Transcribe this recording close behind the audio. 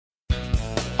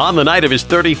On the night of his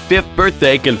 35th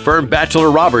birthday, confirmed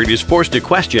Bachelor Robert is forced to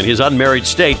question his unmarried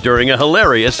state during a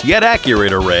hilarious yet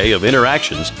accurate array of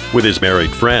interactions with his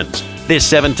married friends.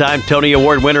 This 7-time Tony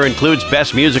Award winner includes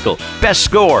Best Musical, Best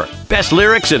Score, Best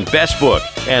Lyrics, and Best Book.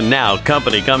 And now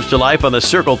Company comes to life on the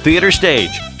Circle Theater stage.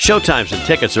 Showtimes and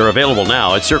tickets are available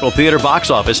now at Circle Theater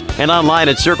box office and online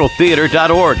at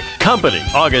circletheater.org. Company,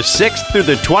 August 6th through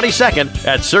the 22nd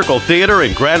at Circle Theater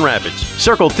in Grand Rapids.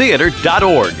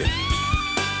 circletheater.org.